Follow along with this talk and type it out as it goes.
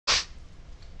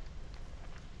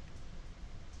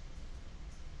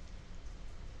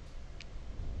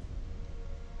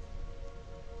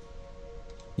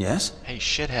Yes? Hey,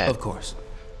 shithead. Of course.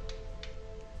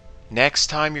 Next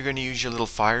time you're going to use your little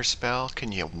fire spell,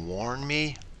 can you warn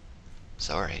me?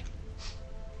 Sorry.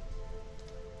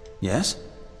 Yes?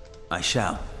 I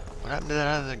shall. What happened to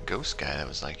that other ghost guy that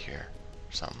was like here?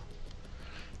 Or something.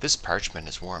 This parchment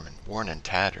is worn and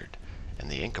tattered,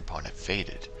 and the ink upon it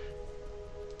faded.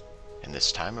 In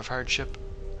this time of hardship,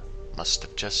 must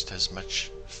have just as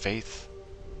much faith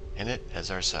in it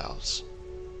as ourselves.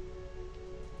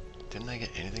 Didn't I get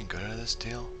anything good out of this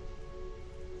deal?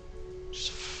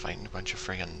 Just fighting a bunch of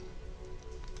friggin'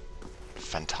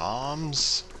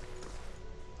 phantoms?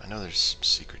 I know there's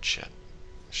secret shit.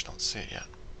 I just don't see it yet.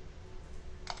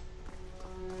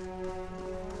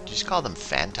 Did you just call them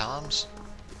phantoms?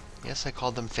 Yes, I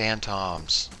called them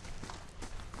phantoms.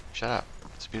 Shut up.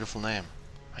 It's a beautiful name.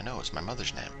 I know, it's my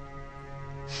mother's name.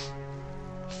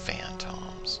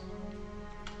 Phantoms.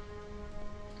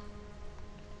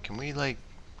 Can we, like,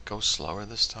 go slower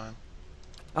this time?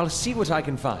 I'll see what I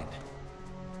can find.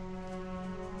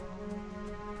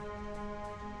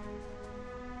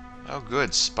 Oh,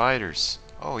 good. Spiders.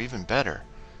 Oh, even better.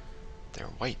 They're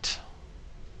white.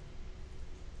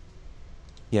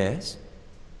 Yes?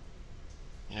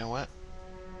 You know what?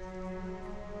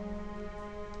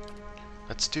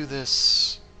 Let's do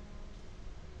this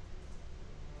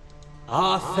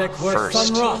Arthekworth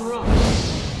first. Thunroth.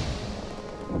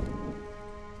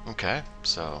 Okay,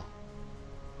 so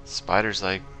spider's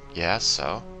like, yeah,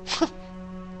 so.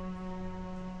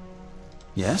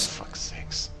 Yes? Fuck's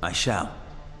sakes. I shall.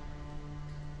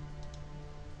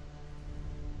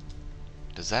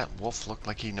 Does that wolf look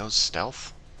like he knows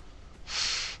stealth?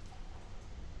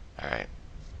 Alright.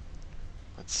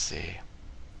 Let's see.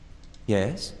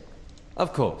 Yes?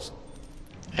 Of course.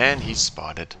 And he's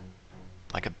spotted.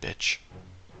 Like a bitch.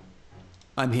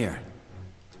 I'm here.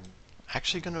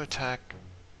 Actually gonna attack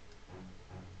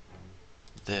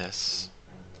this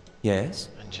Yes?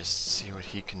 and just see what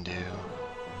he can do.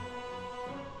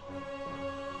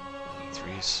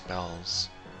 3 spells.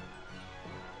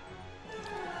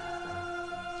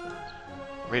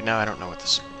 Right now I don't know what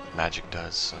this magic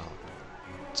does, so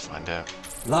let's find out.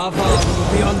 Lava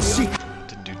will be on sea.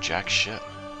 Didn't do jack shit.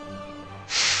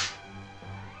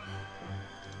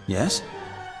 Yes?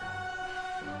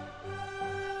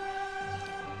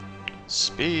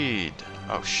 Speed!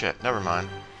 Oh shit, never mind.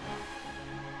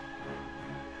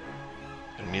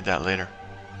 Gonna need that later.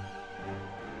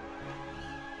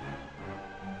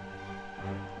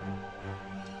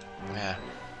 Yeah.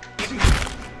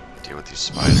 Deal with these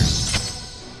spiders.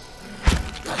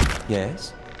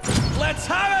 Yes? Let's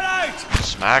have it out!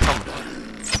 Smack them!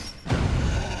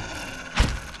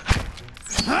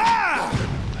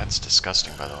 That's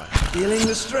disgusting, by the way. Feeling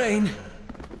the strain.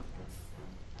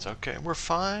 It's okay, we're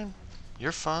fine.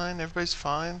 You're fine, everybody's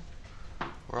fine.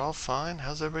 We're all fine.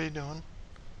 How's everybody doing?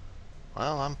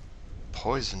 Well, I'm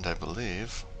poisoned, I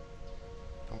believe.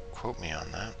 Don't quote me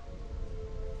on that.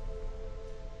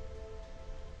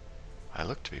 I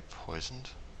look to be poisoned.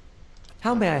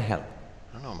 How may I help?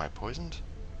 I don't know, am I poisoned?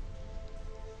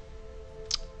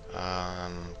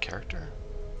 Character?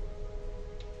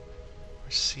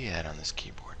 Where's C at on this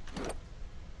keyboard?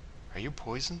 Are you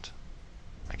poisoned?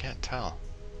 I can't tell.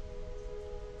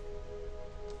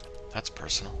 That's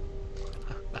personal.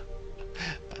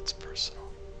 That's personal.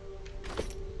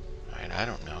 Alright, I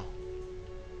don't know.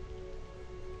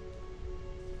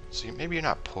 So maybe you're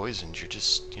not poisoned, you're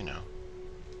just, you know.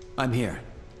 I'm here.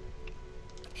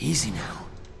 Easy now.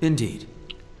 Indeed.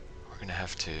 We're gonna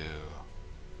have to...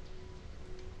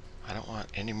 I don't want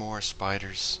any more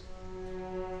spiders.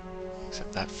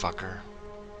 Except that fucker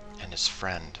and his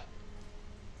friend.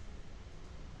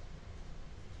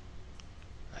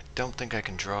 I don't think I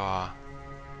can draw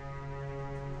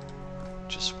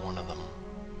just one of them.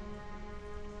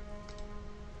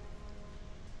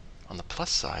 On the plus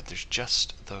side, there's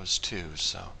just those two,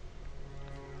 so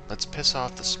let's piss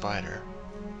off the spider.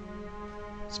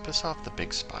 Let's piss off the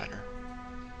big spider.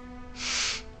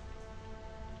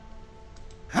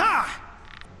 Ha!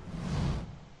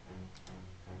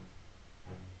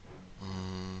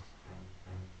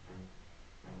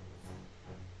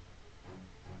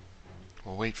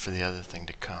 We'll wait for the other thing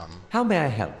to come. How may I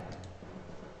help?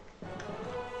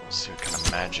 See what kind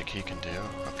of magic he can do.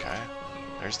 Okay.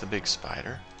 There's the big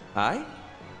spider. Aye?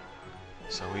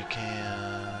 So we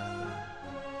can...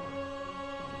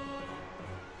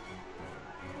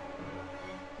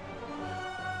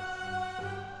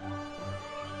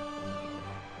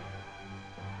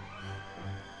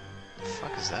 The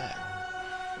fuck is that?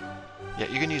 Yeah,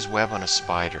 you can use web on a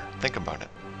spider. Think about it.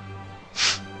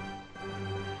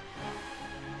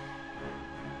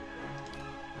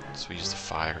 So we use the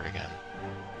fire again.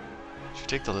 Should we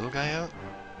take the little guy out?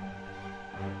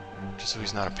 Just so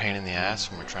he's not a pain in the ass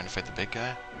when we're trying to fight the big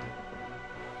guy?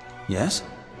 Yes?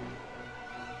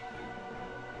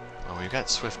 Well, we've got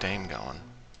swift aim going.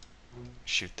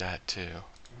 Shoot that too.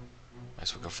 Might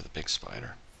as well go for the big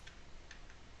spider.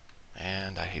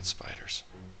 And I hate spiders.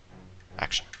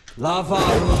 Action. Lava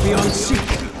will be unseated.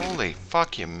 Holy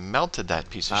fuck, you melted that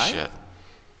piece of Aye? shit.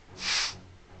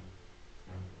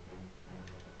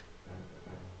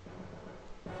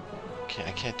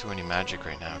 I can't do any magic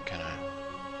right now, can I?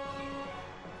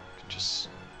 I can just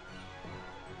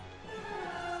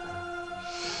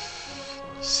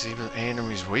see the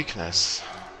enemy's weakness.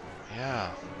 Yeah.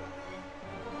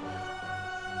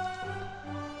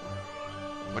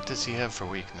 What does he have for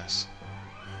weakness?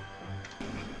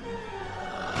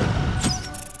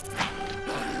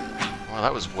 Well,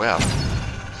 that was web.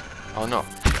 Oh no.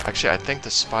 Actually, I think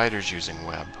the spider's using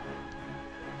web.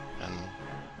 And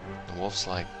the wolf's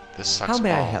like, this sucks How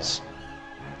may I balls.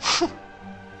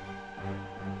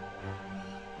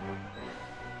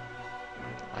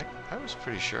 I was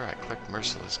pretty sure I clicked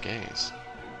Merciless Gaze.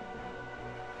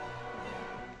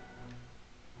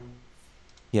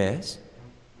 Yes?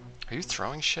 Are you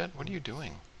throwing shit? What are you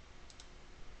doing?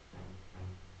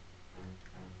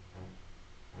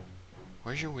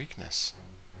 Where's your weakness?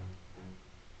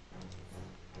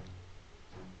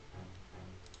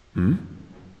 Hmm?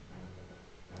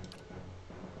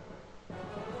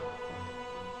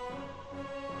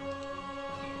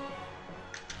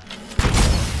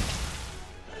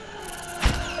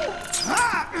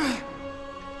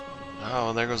 Oh,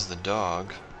 well, there goes the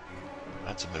dog.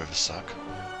 That's a bit of a suck.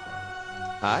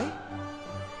 Aye?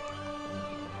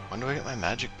 When do I get my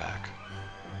magic back?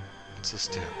 What's this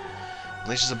do?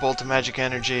 Unleashes a bolt of magic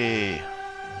energy.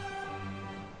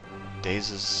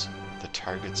 Dazes the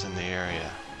targets in the area.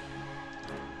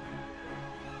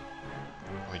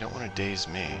 We don't want to daze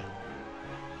me.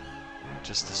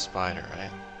 Just the spider,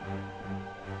 right?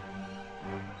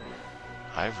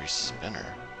 Ivory spinner.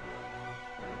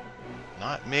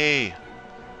 Not me.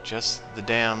 Just the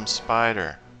damn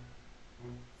spider.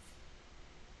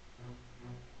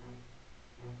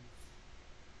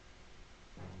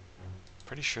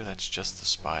 Pretty sure that's just the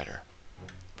spider.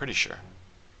 Pretty sure.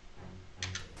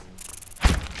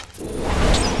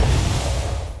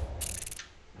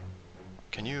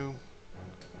 Can you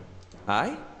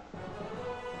Aye?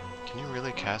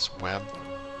 really cast web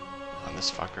on this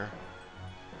fucker?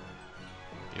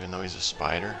 Even though he's a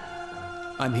spider?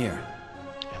 I'm here.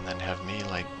 And then have me,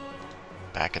 like,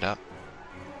 back it up?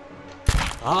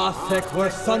 Arthek were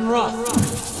Sunroth.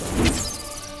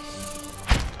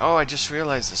 Oh, I just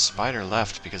realized the spider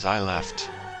left because I left.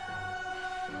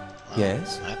 Well,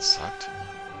 Yes? that sucked.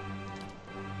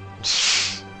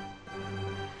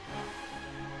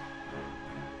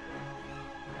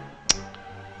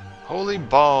 Holy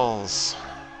balls.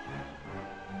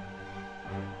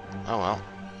 Oh well.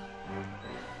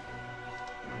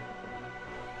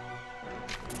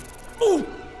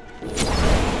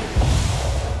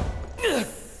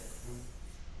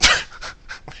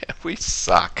 We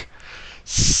suck.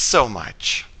 So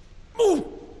much.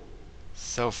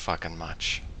 So fucking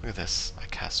much. Look at this. I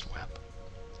cast web.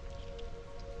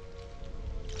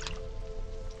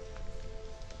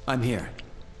 I'm here.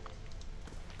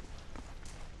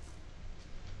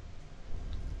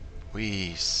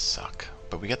 We suck.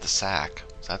 But we get the sack,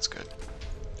 so that's good.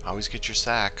 Always get your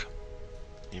sack.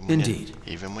 Indeed.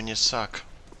 Even when you suck.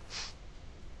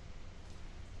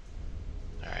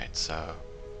 Alright, so...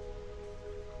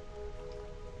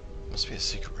 Must be a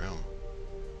secret room.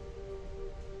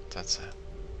 That's it.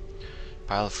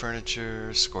 Pile of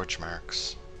furniture, scorch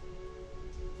marks.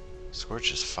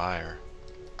 Scorch is fire.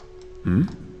 Hmm?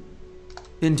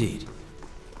 Indeed.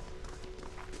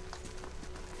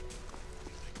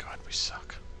 Thank God we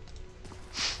suck.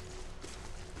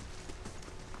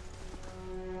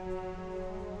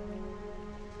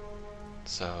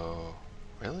 So,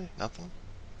 really? Nothing?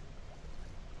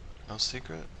 No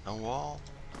secret? No wall?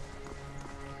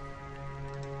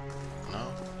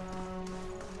 No?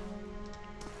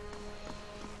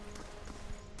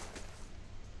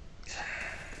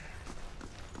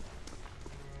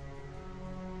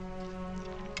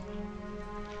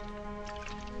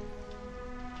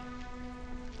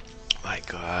 My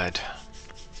God.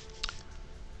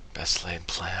 Best laid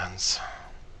plans.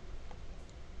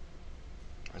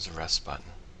 Where's the rest button?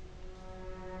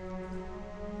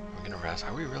 Are we gonna rest?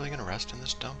 Are we really gonna rest in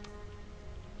this dump?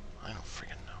 I don't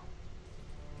freaking know.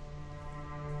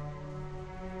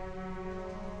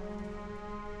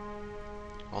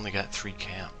 Only got 3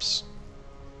 camps.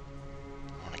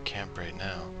 I want to camp right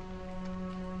now.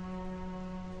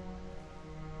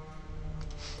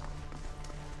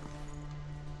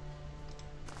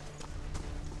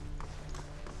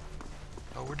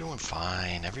 Oh, we're doing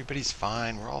fine. Everybody's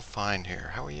fine. We're all fine here.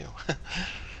 How are you?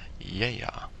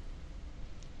 Yeah.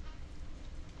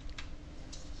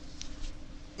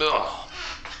 Ugh.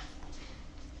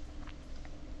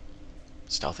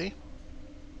 Stealthy?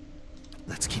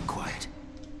 Let's keep quiet.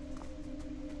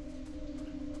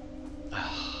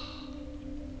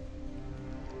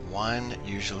 One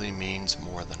usually means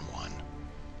more than one.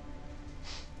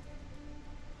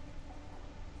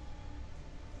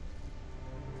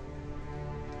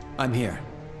 I'm here.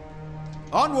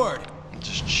 Onward!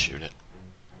 Just shoot it.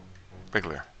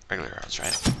 Regular arrows,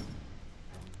 right?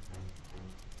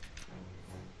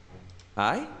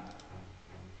 Aye?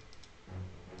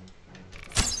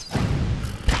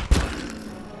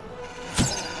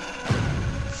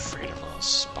 Afraid of a little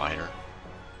spider.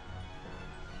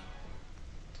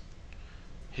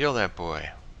 Heal that boy.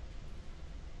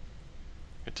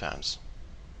 Good times.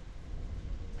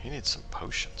 He needs some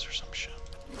potions or some shit.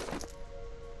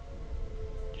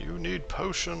 You need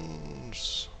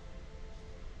potions.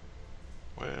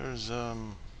 Where's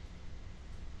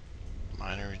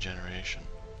minor regeneration?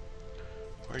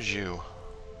 Where's you?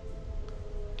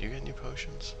 Do you get any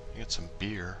potions? You get some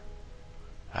beer.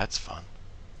 That's fun.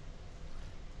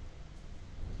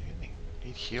 You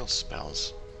need heal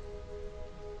spells.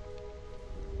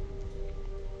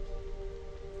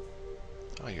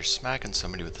 Oh, you're smacking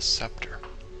somebody with a scepter.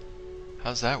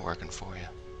 How's that working for you?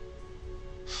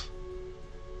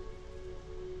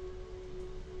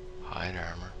 Hide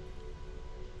armor.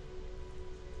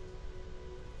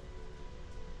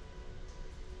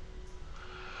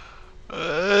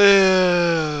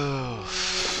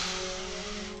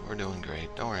 We're doing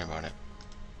great. Don't worry about it.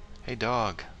 Hey,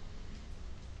 dog.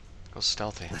 Go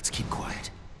stealthy. Let's keep quiet.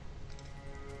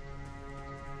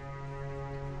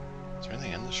 Is there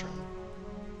anything in this room?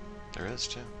 There is,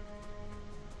 too.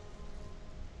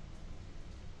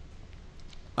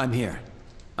 I'm here.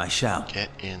 I shall. Get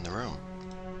in the room.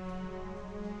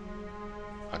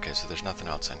 Okay, so there's nothing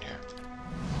else in here.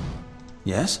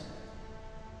 Yes?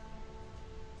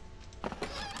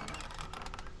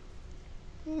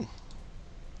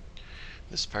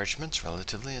 This parchment's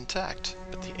relatively intact,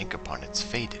 but the ink upon it's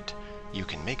faded. You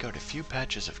can make out a few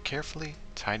patches of carefully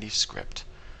tidy script.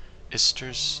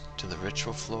 Isters to the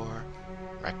ritual floor.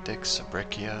 Rectix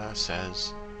Abricia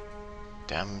says,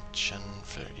 Damnation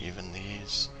for even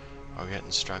these. Or get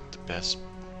instruct the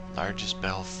largest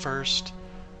bell first,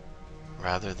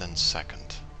 rather than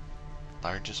second.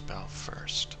 Largest bell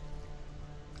first.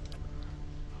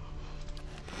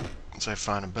 Once I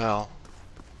find a bell,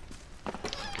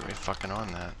 get me fucking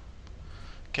on that.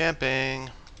 Camping!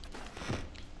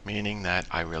 Meaning that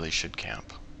I really should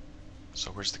camp.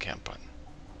 So where's the camp button?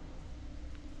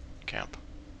 Camp.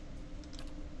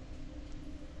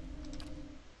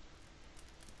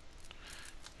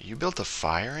 You built a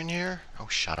fire in here? Oh,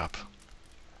 shut up.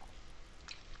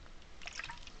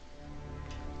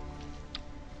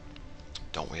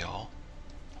 Don't we all?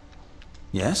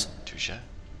 Yes? Touche. I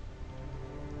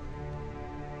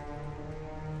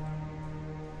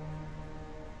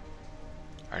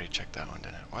already checked that one,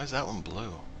 didn't I? Why is that one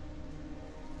blue?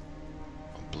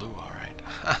 Oh, blue, alright.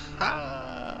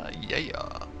 Yeah.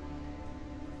 Are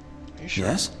you sure?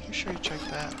 Yes? Are you sure you checked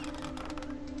that?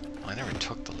 Well, I never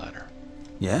took the letter.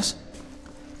 Yes?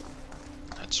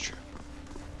 That's true.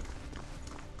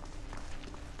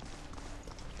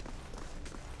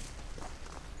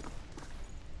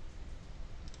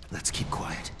 Let's keep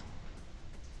quiet.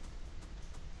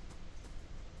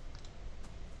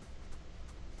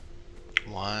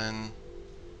 One.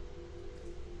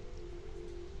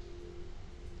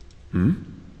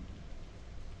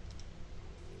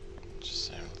 Just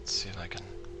saying, let's see if I can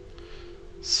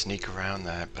sneak around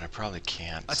that, but I probably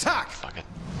can't. so Attack! Fuck it.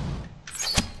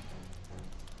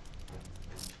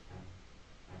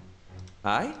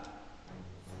 Aye?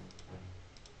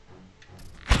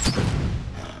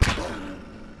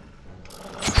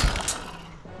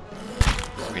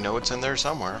 We know it's in there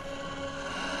somewhere.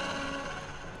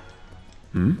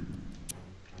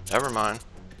 Never mind.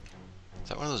 Is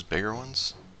that one of those bigger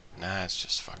ones? Nah, it's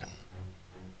just fucking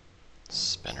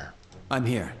spinner. I'm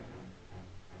here.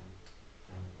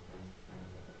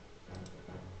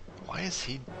 Why is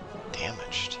he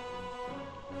damaged?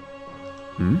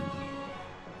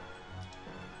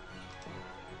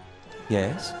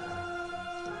 Yes?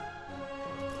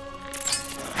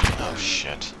 Oh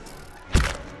shit.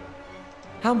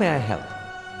 How may I help?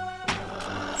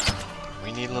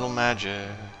 We need a little magic.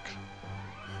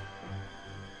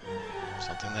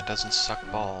 Something that doesn't suck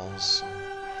balls.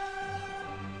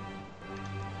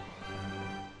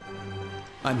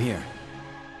 I'm here.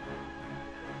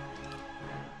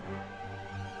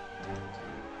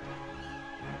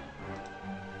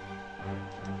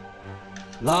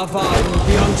 Laval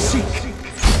beyond seek.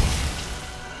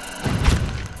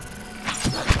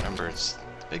 Remember, it's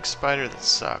the big spider that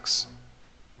sucks.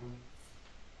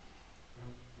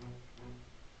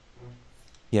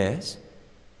 Yes?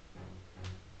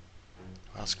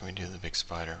 What else can we do to the big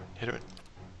spider? Hit it.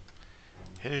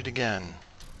 Hit it again.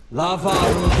 Laval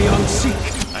beyond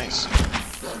seek. Nice.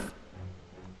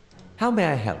 How may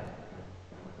I help?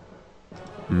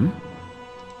 Don't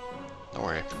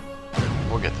worry.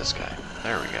 We'll get this guy.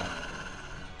 There we go.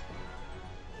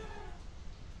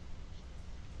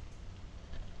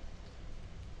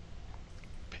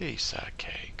 Piece of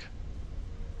cake.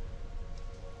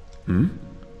 Well,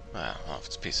 I don't know if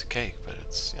it's a piece of cake, but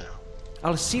it's, you know,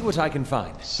 I'll see what I can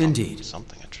find. Indeed.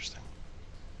 something interesting.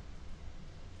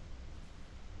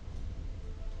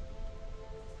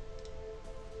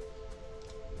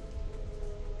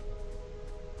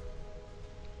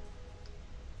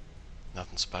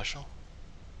 Nothing special?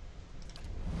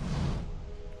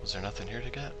 Was there nothing here to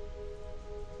get?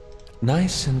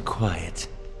 Nice and quiet.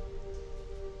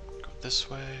 Go this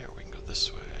way, or we can go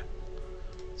this way.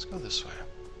 Let's go this way.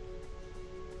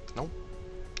 Nope.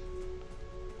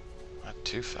 Not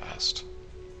too fast.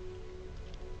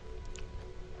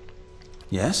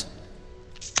 Yes?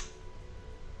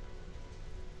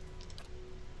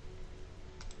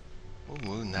 We'll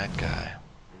wound that guy.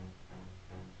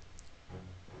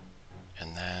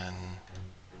 And then...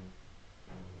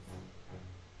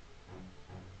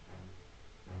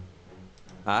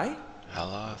 Aye?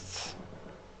 Aloth.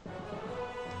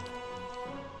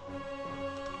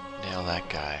 Nail that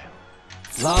guy.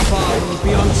 Laval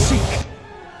beyond seek.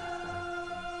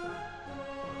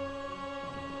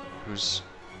 Who's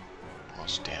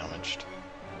most damaged?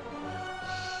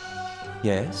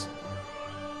 Yes?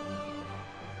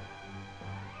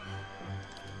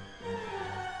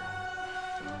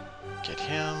 Get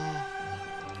him.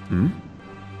 Hmm?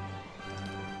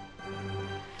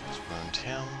 Let's wound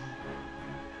him.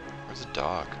 Where's the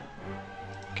dog?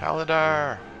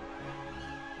 Kaladar!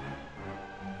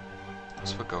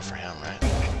 This would go for him, right?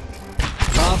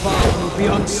 Laval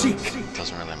beyond seek.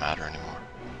 Doesn't really matter anymore.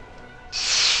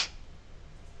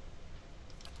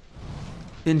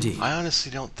 Indeed. I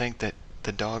honestly don't think that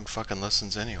the dog fucking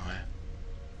listens anyway.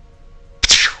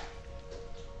 The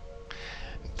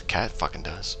cat fucking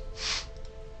does.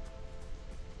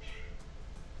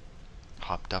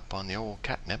 Hopped up on the old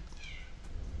catnip.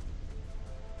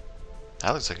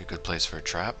 That looks like a good place for a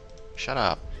trap. Shut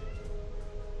up.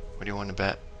 What do you want to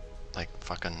bet? Like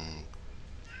fucking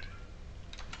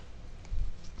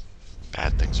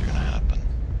bad things are gonna happen.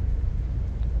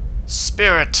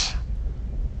 Spirit!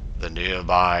 The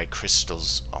nearby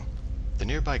crystals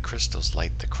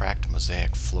light the cracked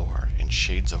mosaic floor in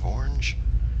shades of orange,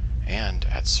 and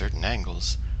at certain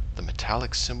angles, the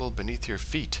metallic symbol beneath your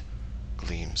feet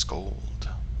gleams gold.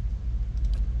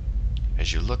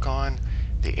 As you look on,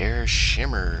 the air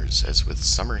shimmers as with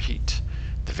summer heat.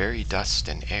 The very dust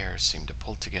and air seem to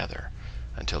pull together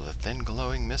until a thin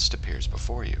glowing mist appears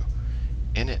before you.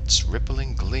 In its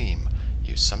rippling gleam,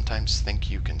 you sometimes think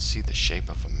you can see the shape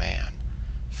of a man,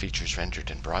 features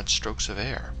rendered in broad strokes of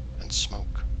air and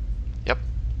smoke. Yep,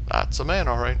 that's a man,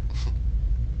 all right.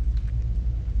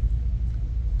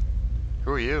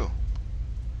 Who are you?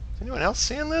 Is anyone else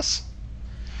seeing this?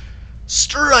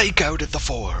 Strike out at the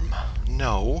form.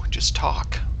 No, just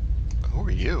talk. Who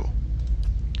are you?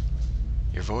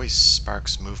 Your voice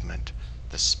sparks movement.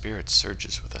 The spirit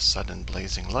surges with a sudden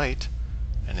blazing light,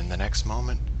 and in the next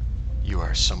moment, you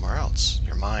are somewhere else,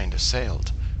 your mind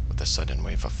assailed with a sudden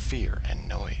wave of fear and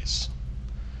noise.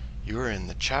 You are in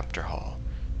the chapter hall.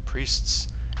 Priests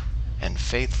and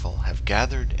faithful have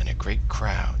gathered in a great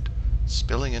crowd,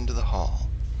 spilling into the hall.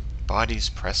 Bodies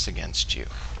press against you,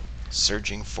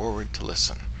 surging forward to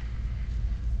listen.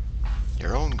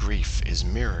 Your own grief is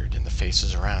mirrored in the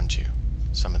faces around you.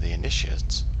 Some of the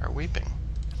initiates are weeping.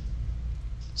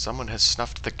 Someone has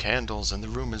snuffed the candles and the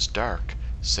room is dark,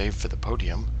 save for the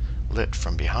podium, lit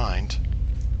from behind.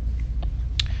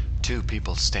 Two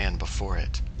people stand before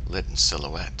it, lit in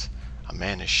silhouette. A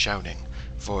man is shouting,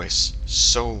 voice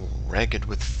so ragged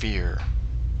with fear.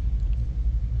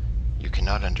 You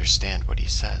cannot understand what he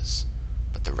says,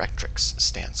 but the rectrix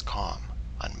stands calm,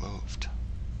 unmoved.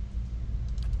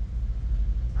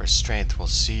 Her strength will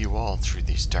see you all through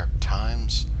these dark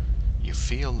times. You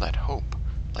feel that hope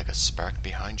like a spark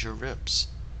behind your ribs.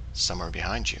 Somewhere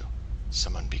behind you,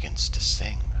 someone begins to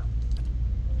sing.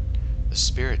 The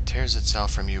spirit tears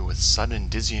itself from you with sudden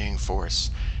dizzying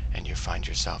force, and you find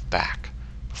yourself back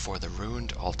before the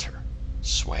ruined altar,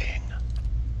 swaying.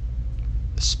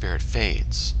 The spirit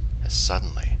fades as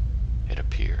suddenly it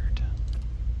appeared.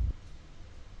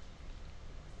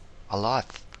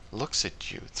 Aloth looks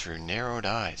at you through narrowed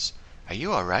eyes. Are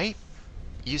you all right?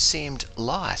 You seemed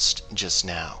lost just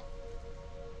now.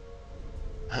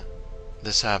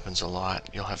 This happens a lot.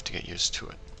 You'll have to get used to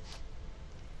it.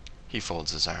 He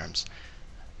folds his arms.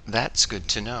 That's good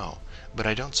to know, but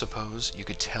I don't suppose you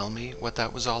could tell me what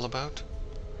that was all about?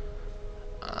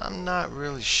 I'm not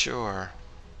really sure.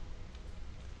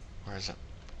 Where is it?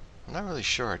 I'm not really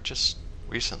sure. It just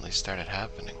recently started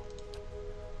happening.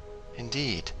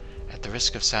 Indeed, at the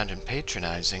risk of sounding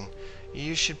patronizing,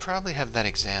 you should probably have that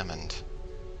examined.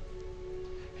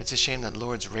 It's a shame that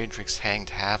Lord Raedrix hanged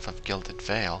half of Gilded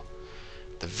Vale.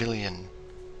 The Valian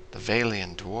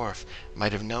dwarf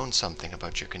might have known something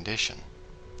about your condition.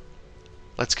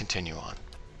 Let's continue on.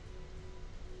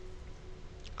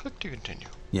 Click to continue.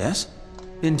 Yes?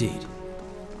 Indeed.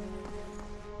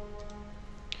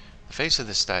 The face of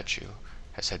the statue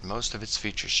has had most of its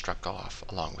features struck off,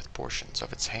 along with portions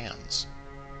of its hands.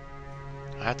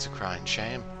 That's a crying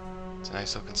shame. It's a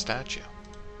nice looking statue.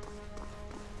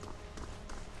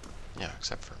 Yeah,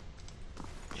 except for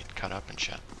being cut up and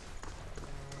shit.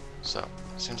 So,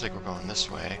 seems like we're going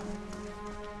this way.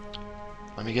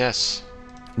 Let me guess.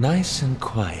 Nice and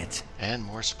quiet. And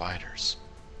more spiders.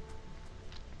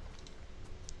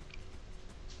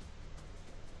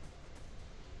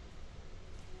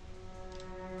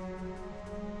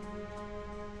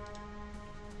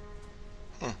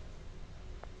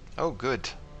 Oh, good.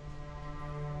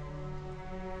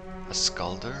 A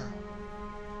Skulder?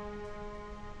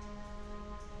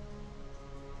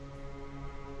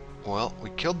 Well, we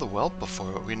killed the whelp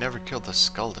before, but we never killed the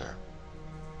Skulder.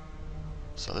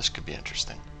 So this could be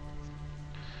interesting.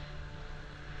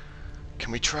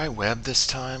 Can we try web this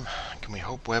time? Can we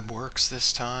hope web works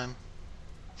this time?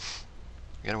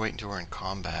 We gotta wait until we're in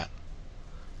combat.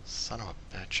 Son of a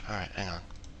bitch. Alright, hang on.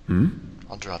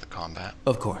 I'll draw the combat.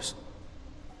 Of course.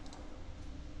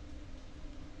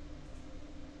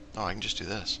 Oh, I can just do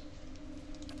this.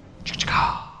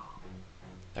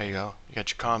 There you go. You got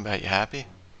your combat. You happy?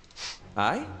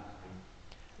 Aye?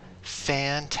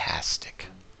 Fantastic.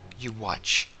 You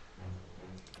watch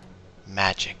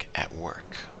magic at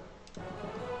work.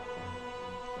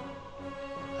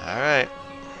 Alright.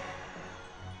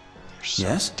 You're so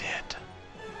Yes? dead.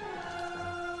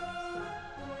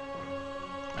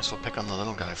 Might as well pick on the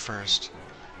little guy first.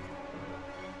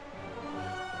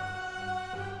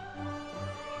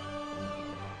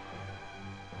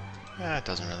 It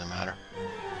doesn't really matter.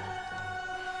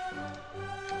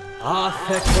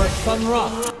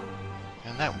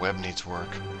 And that web needs work.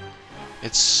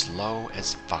 It's slow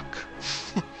as fuck.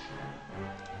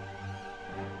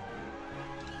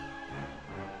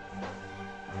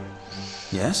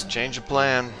 Yes? Change of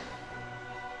plan.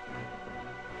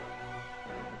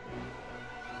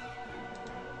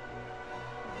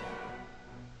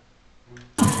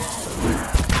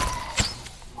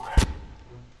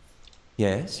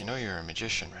 Yes? You know you're a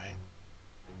magician, right?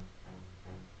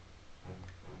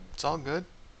 It's all good.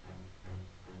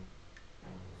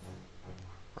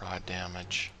 Raw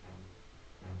damage.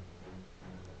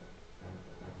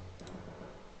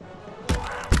 You're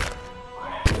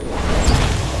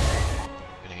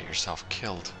gonna get yourself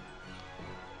killed.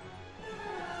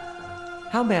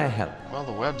 How may I help? Well,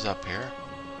 the web's up here.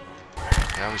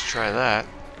 I always try that.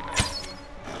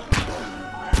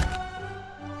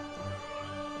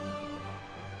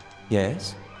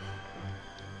 Yes?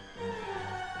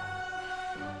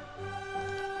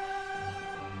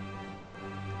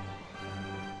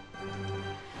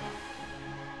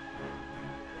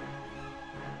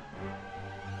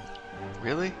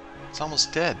 Really? It's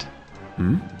almost dead.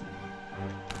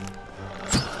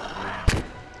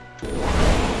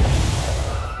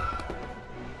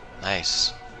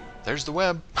 Nice. There's the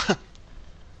web.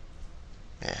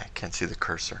 Yeah, I can't see the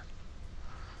cursor.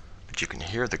 But you can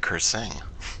hear the cursing.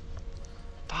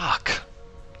 Fuck.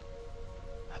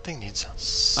 That thing needs a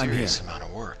serious amount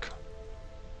of work.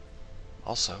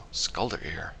 Also, Skulder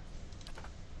ear.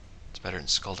 It's better than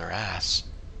Skulder ass.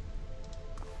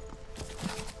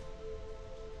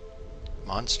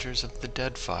 Monsters of the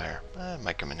Deadfire.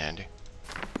 Might come in handy.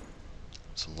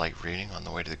 Some light reading on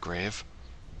the way to the grave.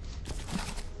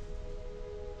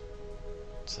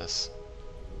 What's this?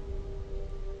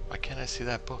 Why can't I see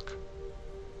that book?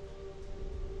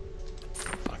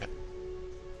 Fuck it.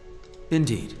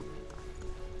 Indeed.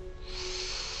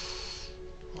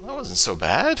 Well, that wasn't so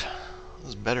bad. It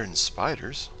was better than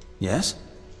spiders. Yes?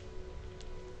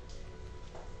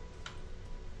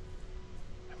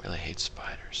 I really hate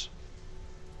spiders.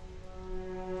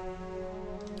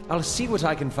 I'll see what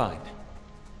I can find.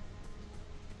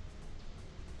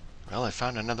 Well, I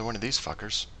found another one of these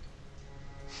fuckers.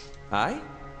 Aye?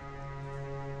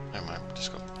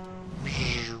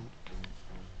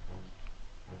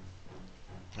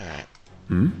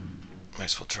 Might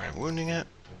as well try wounding it.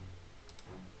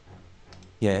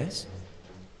 Yes?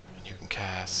 And you can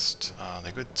cast...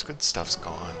 the good stuff's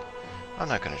gone. I'm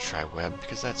not going to try web,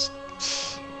 because that's...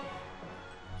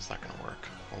 It's not going to work.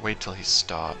 We'll wait till he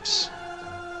stops.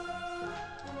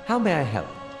 How may I help?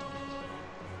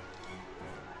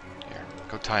 Here,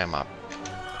 go tie him up.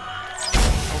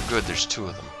 Oh good, there's 2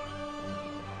 of them.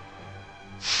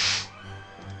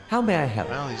 How may I help?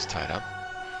 Well, he's tied up.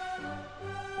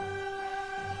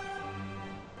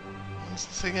 What's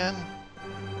this again?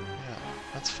 Yeah,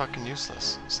 that's fucking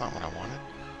useless. It's not what I wanted.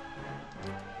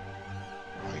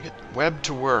 Let me get web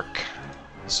to work.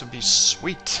 This would be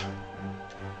sweet.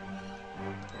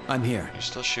 I'm here. You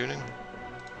still shooting?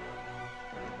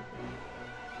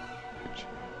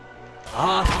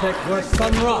 Arthek were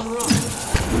Sunroth.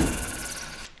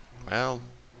 Well,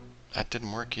 that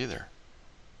didn't work either.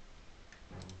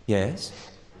 Yes?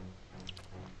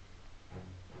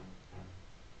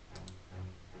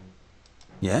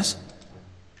 Yes?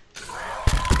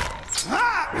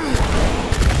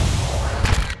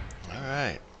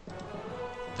 Alright.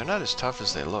 They're not as tough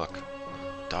as they look.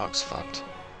 Dog's fucked.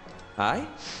 I?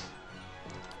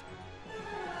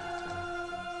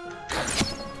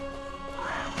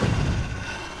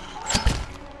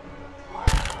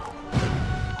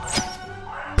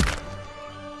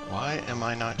 Why am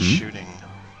I not shooting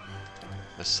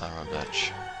this son of a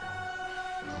bitch?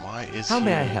 Why is How he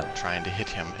may I help? trying to hit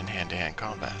him in hand-to-hand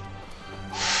combat?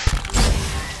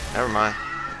 Never mind.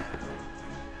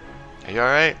 Are you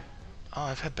alright? Oh,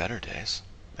 I've had better days.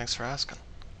 Thanks for asking.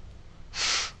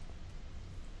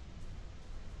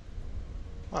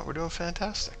 What, we're doing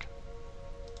fantastic.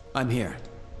 I'm here.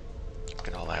 Look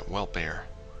at all that whelp air.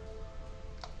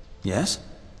 Yes?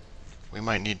 We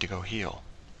might need to go heal.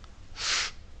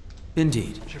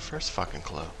 Indeed. What's your first fucking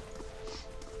clue?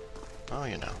 Oh,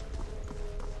 you know.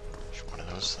 It's one of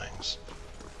those things.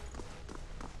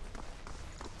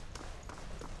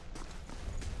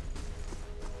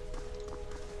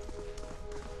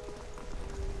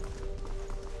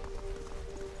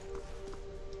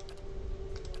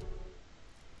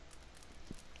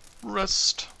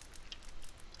 Rest.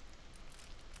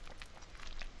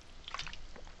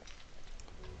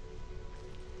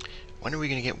 When are we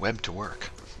gonna get web to work?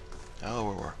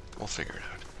 Oh, we'll figure it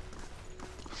out.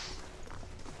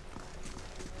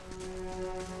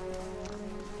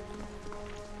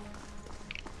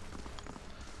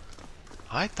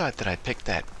 I thought that I picked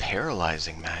that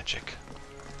paralyzing magic.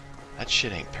 That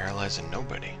shit ain't paralyzing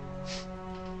nobody.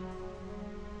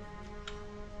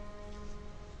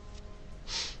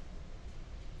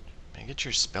 Man, get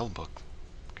your spell book,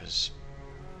 because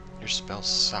your spells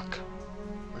suck.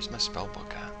 Where's my spell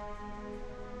book at?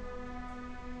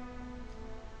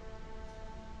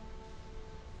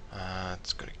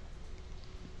 Let's go to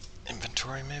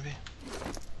inventory, maybe?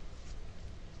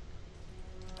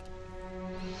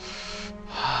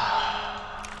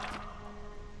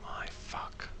 My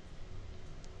fuck.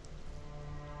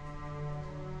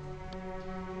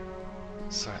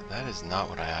 Sorry, that is not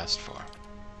what I asked for.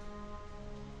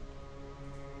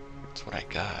 That's what I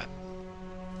got.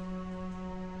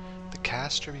 The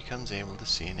caster becomes able to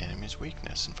see an enemy's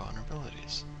weakness and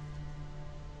vulnerabilities,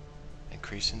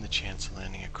 increasing the chance of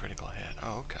landing a critical hit.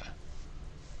 Oh, okay.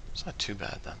 It's not too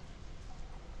bad then.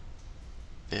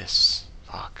 This.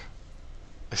 Fuck.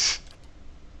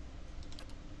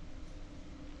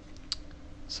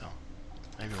 So,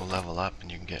 maybe we'll level up and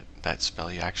you can get that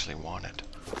spell you actually wanted.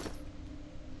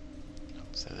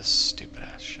 Instead of this stupid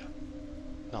ass shit.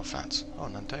 No offense. Oh,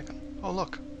 none taken. Oh,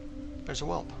 look. There's a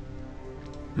whelp.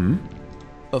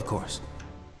 Of course.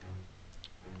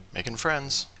 Making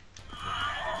friends.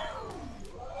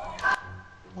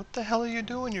 What the hell are you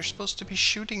doing? You're supposed to be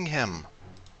shooting him.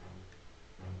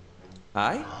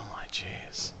 I? Oh my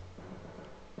jeez.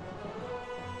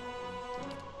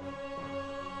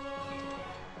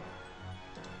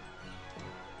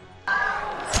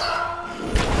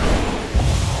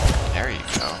 There you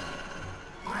go.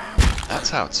 That's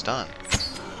how it's done.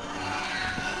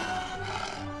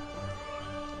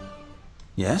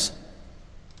 Yes?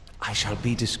 I shall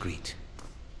be discreet.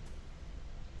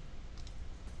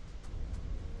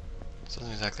 This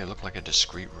doesn't exactly look like a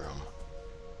discreet room.